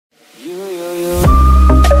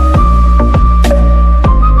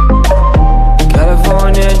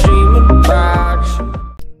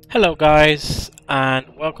guys, and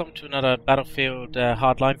welcome to another Battlefield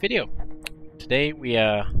Hardline video. Today we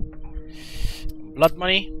are blood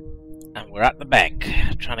money and we're at the bank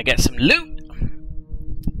trying to get some loot.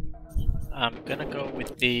 I'm gonna go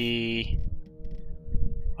with the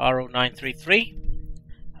RO933.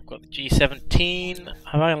 I've got the G17.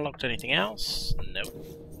 Have I unlocked anything else? No.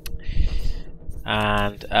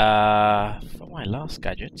 And for my last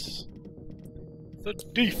gadgets, the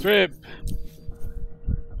defib.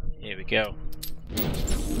 Here we go.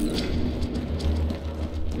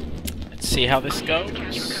 Let's see how this goes.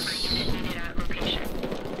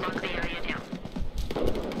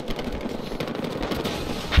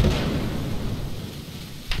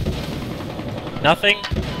 Nothing.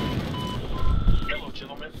 Hello,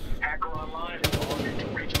 gentlemen. Hacker Online is logged into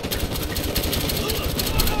regional.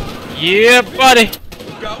 Yeah, buddy.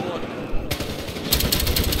 Got one.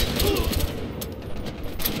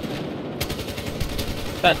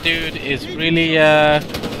 That dude is really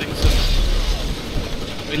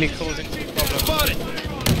causing some problems. Spotted.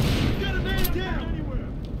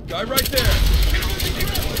 Guy right there.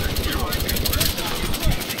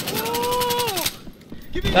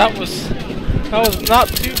 That was not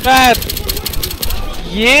too bad.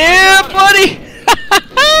 Yeah, buddy.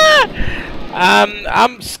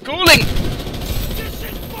 I'm schooling.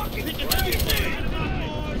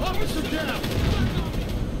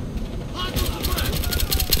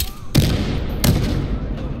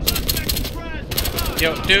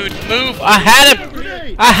 Yo, dude, move! I had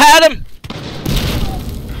him! I had him!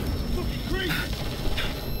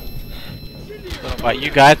 I don't know about you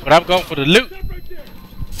guys, but I'm going for the loot.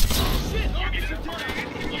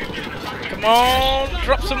 Come on,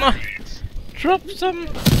 drop some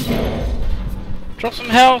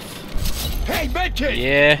health. Hey, medkit!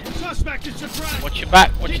 Yeah. Watch your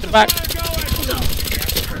back, watch the back.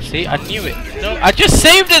 See, I knew it. No, I just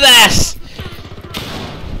saved his ass!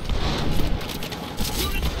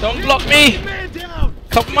 Don't block me!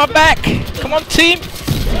 Cover my back! Come on, team!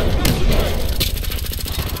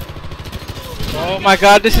 Oh my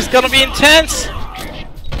god, this is gonna be intense!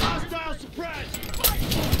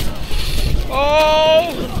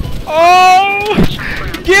 Oh! Oh!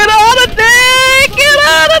 Get out of there! Get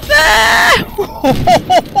out of there!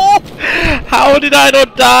 How did I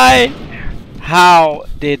not die? How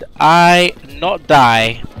did I not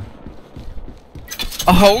die?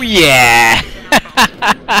 Oh yeah!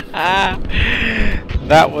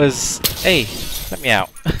 That was... Hey, let me out.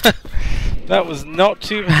 That was not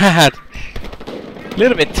too bad. A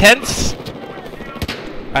little bit tense.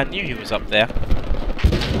 I knew he was up there.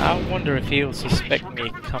 I wonder if he'll suspect me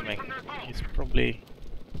coming. He's probably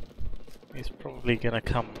gonna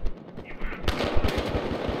come.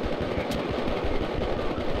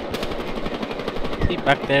 Is he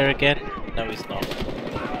back there again? No, he's not.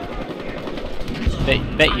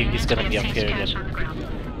 Bet you he's gonna be up here again.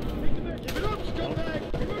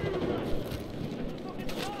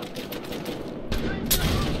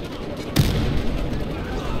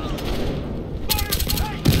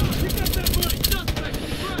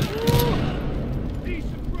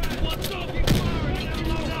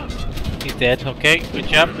 He's dead, okay. Good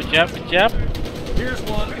job, good job, good job. Here's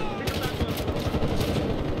one.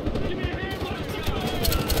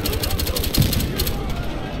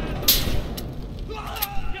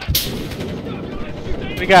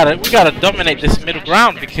 We gotta dominate this middle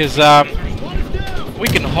ground because we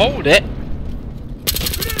can hold it.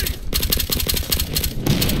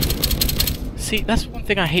 See, that's one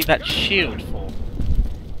thing I hate that shield for.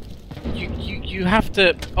 You have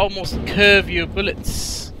to almost curve your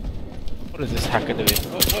bullets. What is this hacker doing?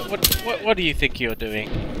 What do you think you're doing?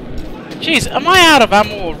 Jeez, am I out of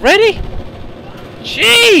ammo already?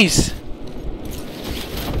 Jeez!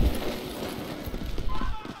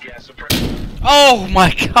 Oh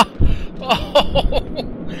my god! Oh,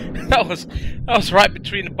 that was right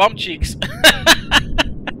between the bum cheeks.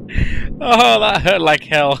 Oh, that hurt like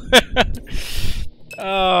hell.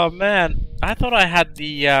 Oh man, I thought I had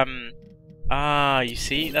the you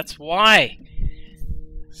see, that's why.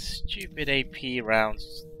 Stupid AP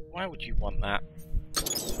rounds. Why would you want that?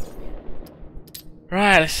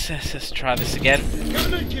 Right, let's try this again.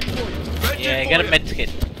 Yeah, get a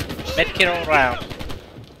medkit. Medkit all round.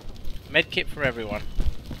 Medkit for everyone.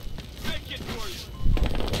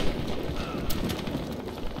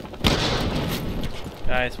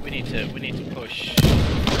 Guys, we need to push.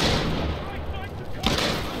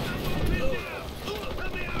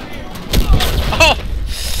 Oh!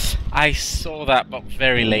 I saw that, but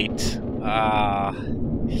very late.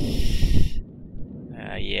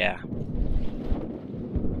 Yeah.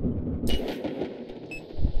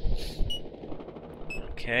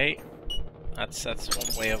 Okay. That's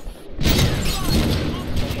one way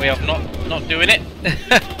of not doing it.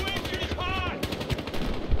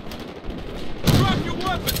 Drop your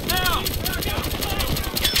weapons now!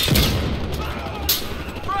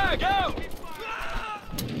 Frag out!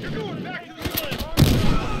 You're going back to the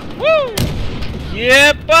gun! Woo!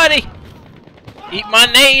 Yeah, buddy! Eat my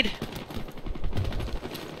nade!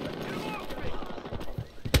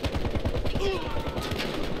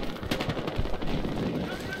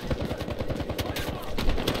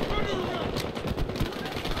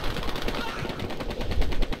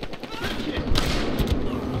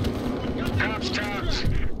 Tops.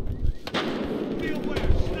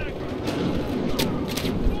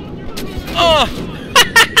 Oh!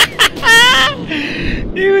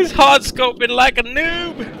 He was hard scoping like a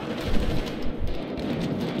noob.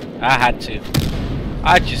 I had to.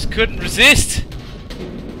 I just couldn't resist.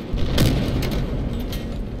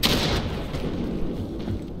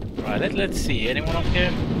 Right, let's see. Anyone up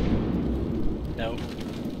here? No.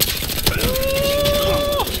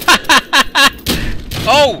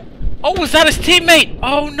 Oh! Oh, was that his teammate?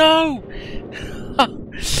 Oh no!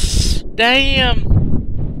 Damn!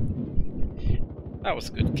 That was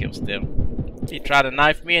a good kill still. He tried to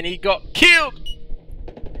knife me and he got killed!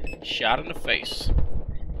 Shot in the face.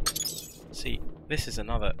 See, this is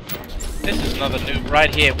another noob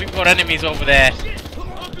right here. We've got enemies over there.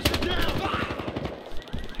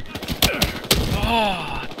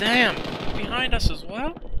 Oh, damn! Behind us as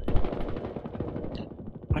well?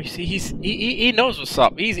 I see. He knows what's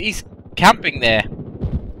up. He's camping there.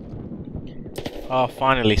 Oh,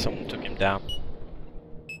 finally someone took him down.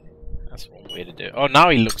 That's one way to do it. Oh, now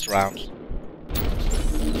he looks around.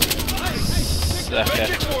 Sucker.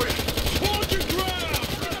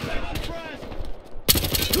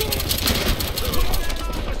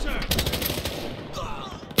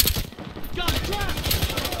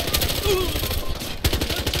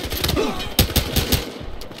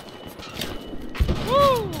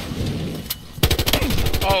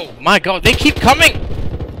 Oh my god, they keep coming!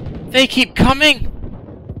 They keep coming!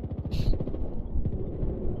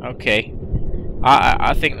 Okay.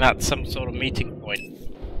 I think that's some sort of meeting point.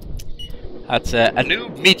 That's a new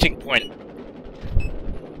meeting point.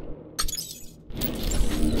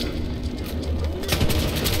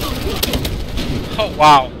 Oh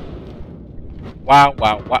wow. Wow.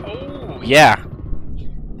 Oh yeah.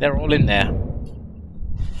 They're all in there.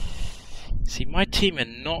 See, my team are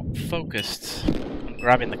not focused on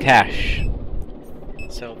grabbing the cash.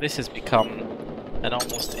 So this has become an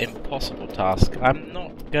almost impossible task. I'm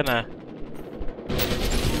not gonna...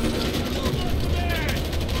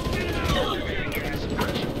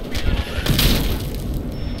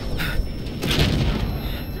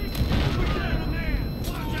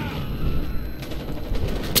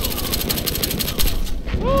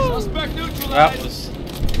 Suspect neutralized.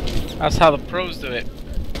 That's how the pros do it.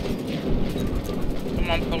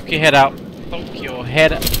 Come on, poke your head out. Poke your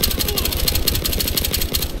head out.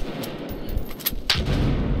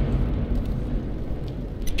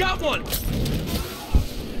 Got one!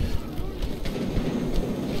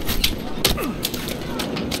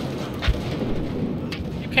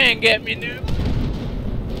 You can't get me, noob.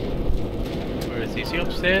 Where is he? Is he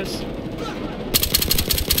upstairs?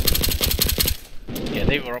 Yeah,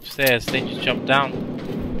 they were upstairs. They just jumped down.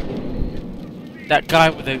 That guy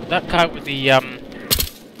with the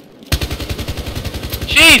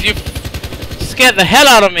Jeez, you scared the hell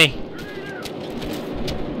out of me.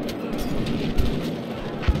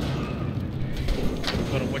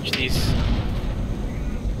 Gotta watch these.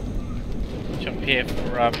 Jump here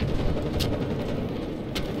for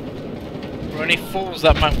any fools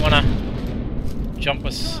that might wanna jump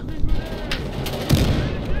us.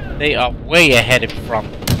 They are way ahead in front.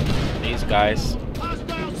 These guys.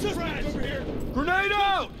 Grenade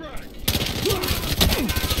out!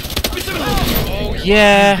 Oh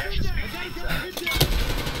yeah.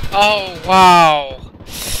 Oh wow.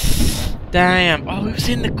 Damn. Oh, he was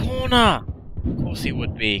in the corner. Of course he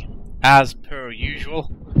would be, as per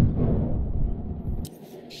usual.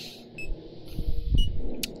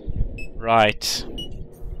 Right.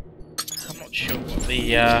 I'm not sure what the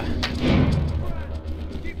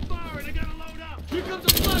Keep firing, I gotta load up. Here comes a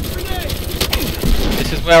flash grenade!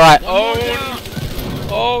 This is where I own.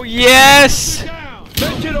 Oh yes!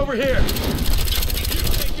 Take it over here!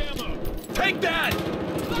 Take that!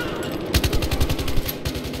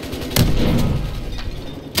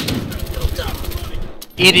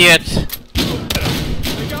 Idiot!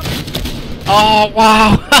 Oh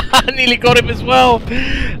wow! I nearly got him as well!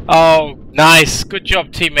 Oh, nice! Good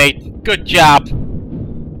job, teammate! Good job!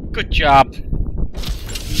 Good job!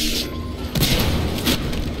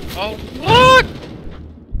 Oh, what?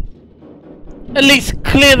 At least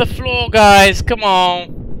clear the floor, guys. Come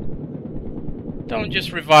on. Don't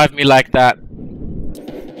just revive me like that.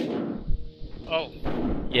 Oh.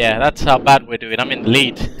 Yeah, that's how bad we're doing. I'm in the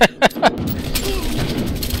lead.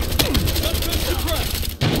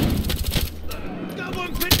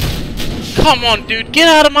 Come on, dude. Get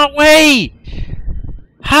out of my way.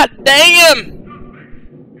 Hot damn.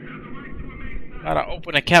 Gotta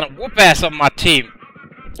open a can of whoop ass on my team.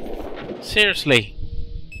 Seriously.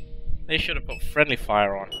 They should have put friendly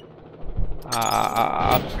fire on.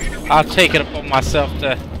 I'll take it upon myself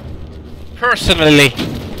to personally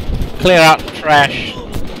clear out the trash.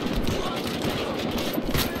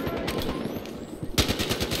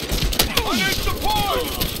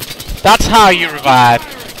 That's how you revive.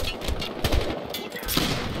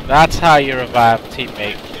 That's how you revive,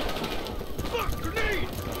 teammate.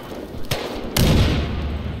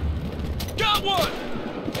 Got one!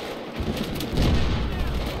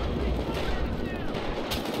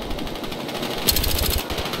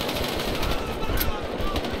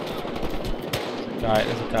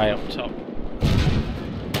 There's a guy up top.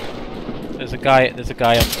 There's a guy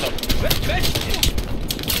up top.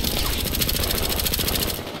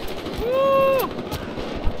 Woo!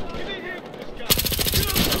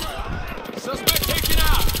 Suspect taken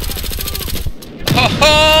out! Ho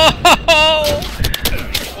ho ho!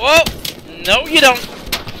 Whoa! No, you don't.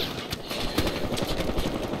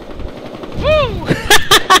 Woo!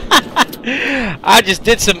 I just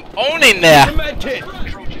did some owning there.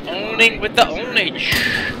 Owning with the ownage.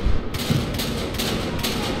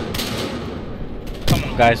 Come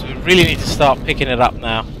on, guys. We really need to start picking it up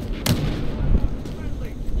now.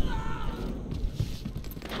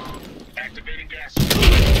 Activating gas.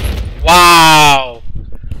 Wow!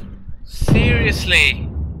 Seriously?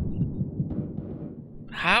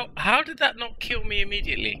 How did that not kill me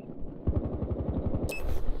immediately?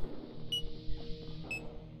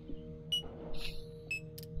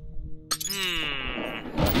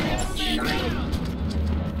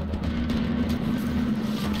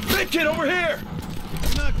 Big kid over here!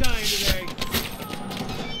 I'm not dying today.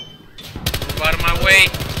 Move out of my way.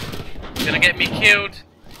 He's gonna get me killed.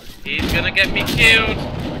 He's gonna get me killed.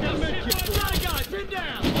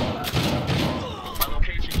 My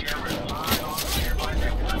location camera is live on the nearby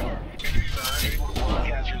network. Enemies are unable to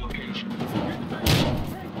broadcast your location.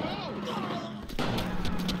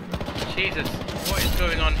 Jesus, what is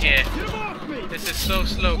going on here? This is so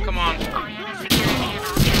slow, come on.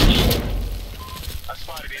 I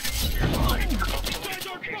spotted enemies nearby. Uploading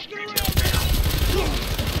location details now.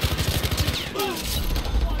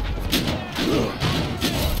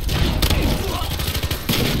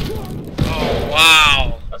 Oh,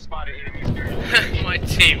 wow. I spotted enemies nearby. My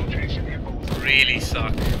team Location info is really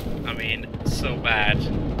suck. I mean, so bad.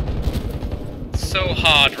 So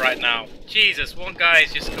hard right now. Jesus, one guy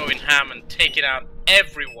is just going ham and taking out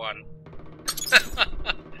everyone.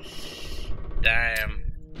 Damn.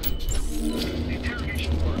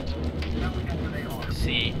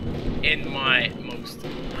 See, in my most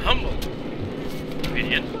humble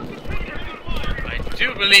opinion, I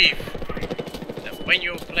do believe that when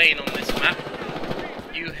you're playing on this map,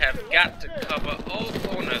 you have got to cover all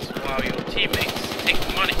corners while your teammates take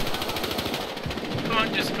the money. You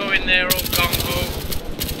can't just go in there all gung-ho.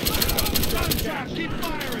 Keep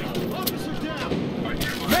firing! Officer down!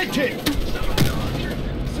 Medkit!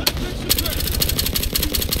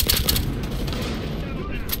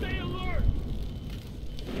 Stay alert!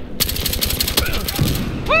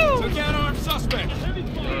 Woo! Took out armed suspect!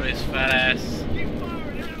 Got his fat ass.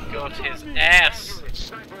 Got his ass.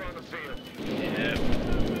 sniper on the field. Yeah.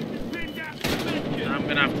 I'm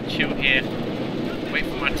gonna have to chill here. Wait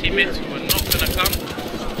for my teammates who are not gonna come.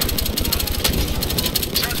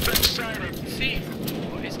 Suspect sighted. See,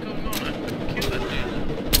 what is going on? I couldn't kill that dude.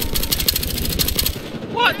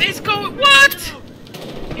 What is going? What?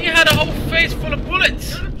 He had a whole face full of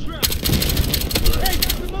bullets.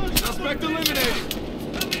 Suspect eliminated!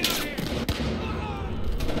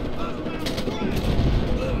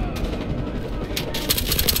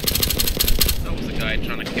 That was the guy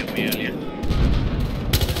trying to kill me earlier.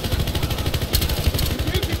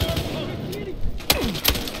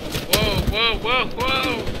 Whoa, whoa, whoa,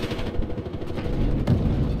 whoa!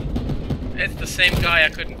 It's the same guy I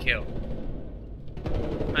couldn't kill.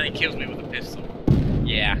 And he kills me with a pistol.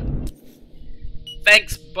 Yeah.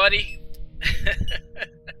 Thanks, buddy!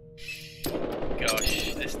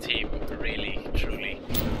 Gosh, this team really, truly,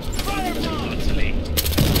 utterly.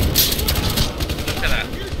 Look at that.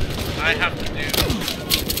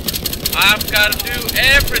 I've got to do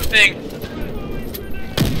everything!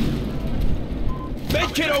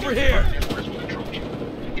 Medkit over here!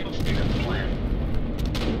 It'll stay as planned.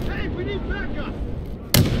 Hey, we need backup!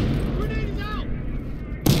 Grenade is out!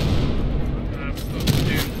 I've got to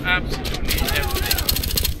do absolutely everything.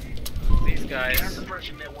 These guys. Gas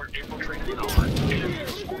suppression network infiltrated on. Enemy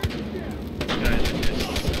escort.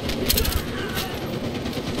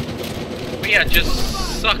 We are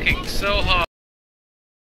just sucking so hard.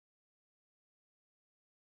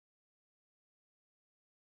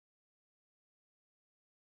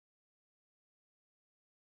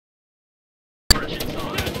 Suppression's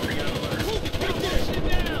on. Red alert.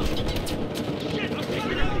 Shit, I'm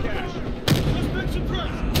coming out! Suspect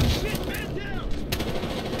suppressed! Shit, man down!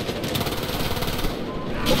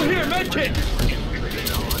 Over here, medkit!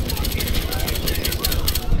 Infiltrated on.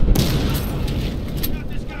 Got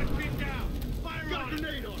this guy pinned down! Fire on him!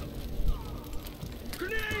 Grenade on him!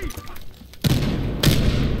 Grenade!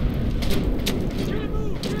 Can't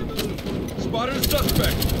move! Can't move! Spotted a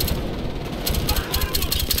suspect!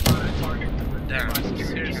 Spotted target. Damn, Security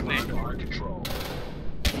seriously. camera under our control.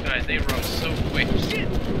 Guys, they run so quick.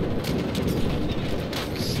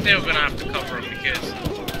 Still gonna have to cover them because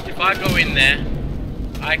if I go in there,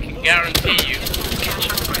 I can guarantee you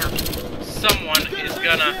someone is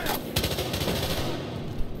gonna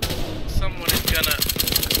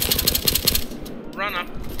run up.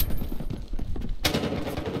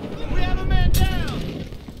 We have a man down!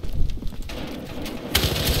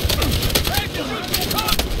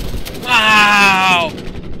 Wow!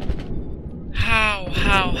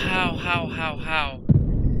 How?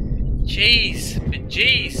 Jeez.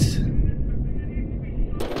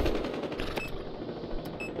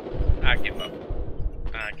 I give up.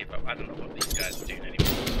 I don't know what these guys are doing anymore.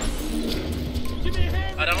 Give me a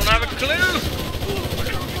hand! I don't have a clue!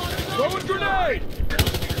 Throwing grenade!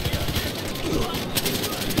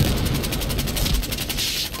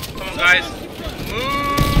 Come on, guys.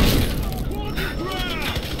 Move!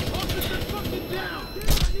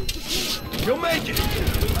 You'll make it!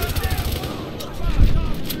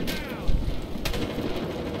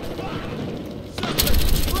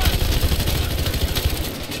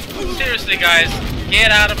 Seriously, guys,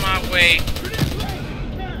 get out of my way.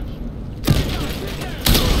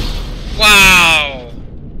 Wow!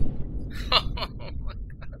 Oh my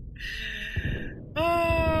god.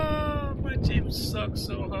 Oh, my team sucks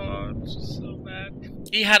so hard. I'm just so mad.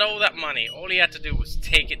 He had all that money. All he had to do was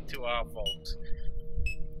take it to our vault.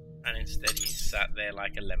 And instead he sat there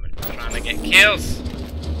like a lemon trying to get kills.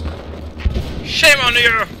 Shame on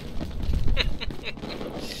you!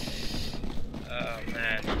 Oh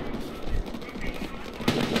man.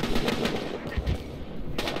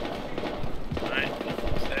 Alright,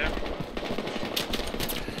 what's there?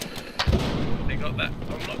 They got that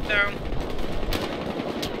on lockdown.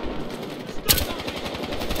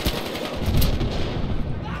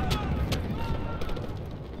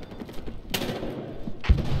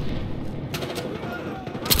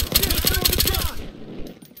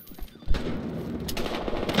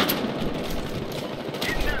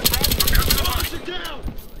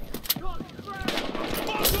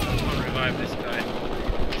 This guy.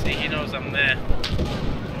 See, he knows I'm there. The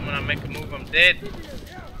moment I make a move, I'm dead.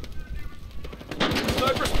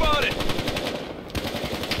 Sniper spotted!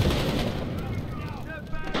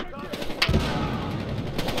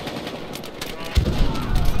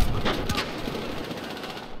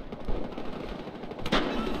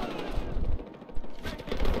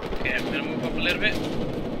 Okay, I'm gonna move up a little bit.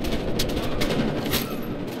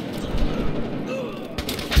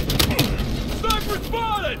 Sniper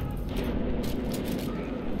spotted!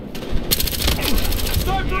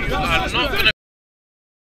 Sniper is I'm not gonna.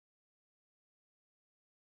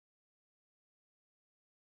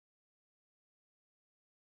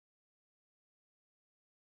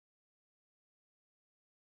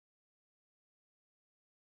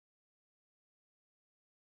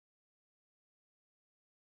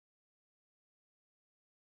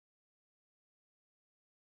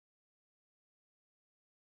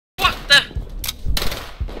 What the?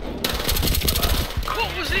 What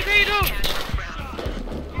was he made of?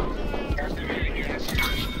 Activating gas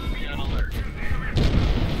suppression. Be on alert.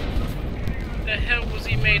 What the hell was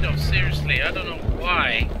he made of? Seriously, I don't know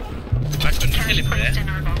why I couldn't kill him there.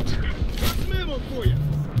 Got some ammo for you!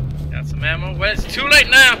 Got some ammo. Well, it's too late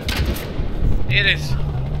now. It is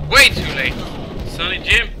way too late. Sonny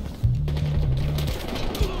Jim.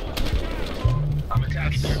 I'm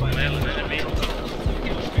attacking Smell nearby. an enemy.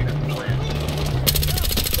 It'll stay as planned.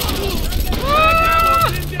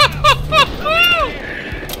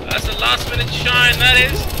 That's a last minute shine, that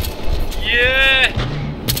is. Yeah.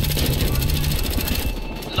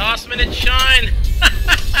 Last minute shine.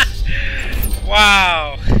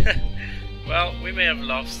 Wow! Well, we may have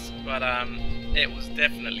lost, but it was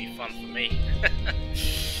definitely fun for me.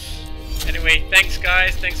 Anyway, thanks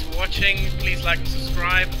guys, thanks for watching. Please like and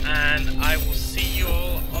subscribe, and I will see you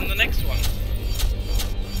all on the next one.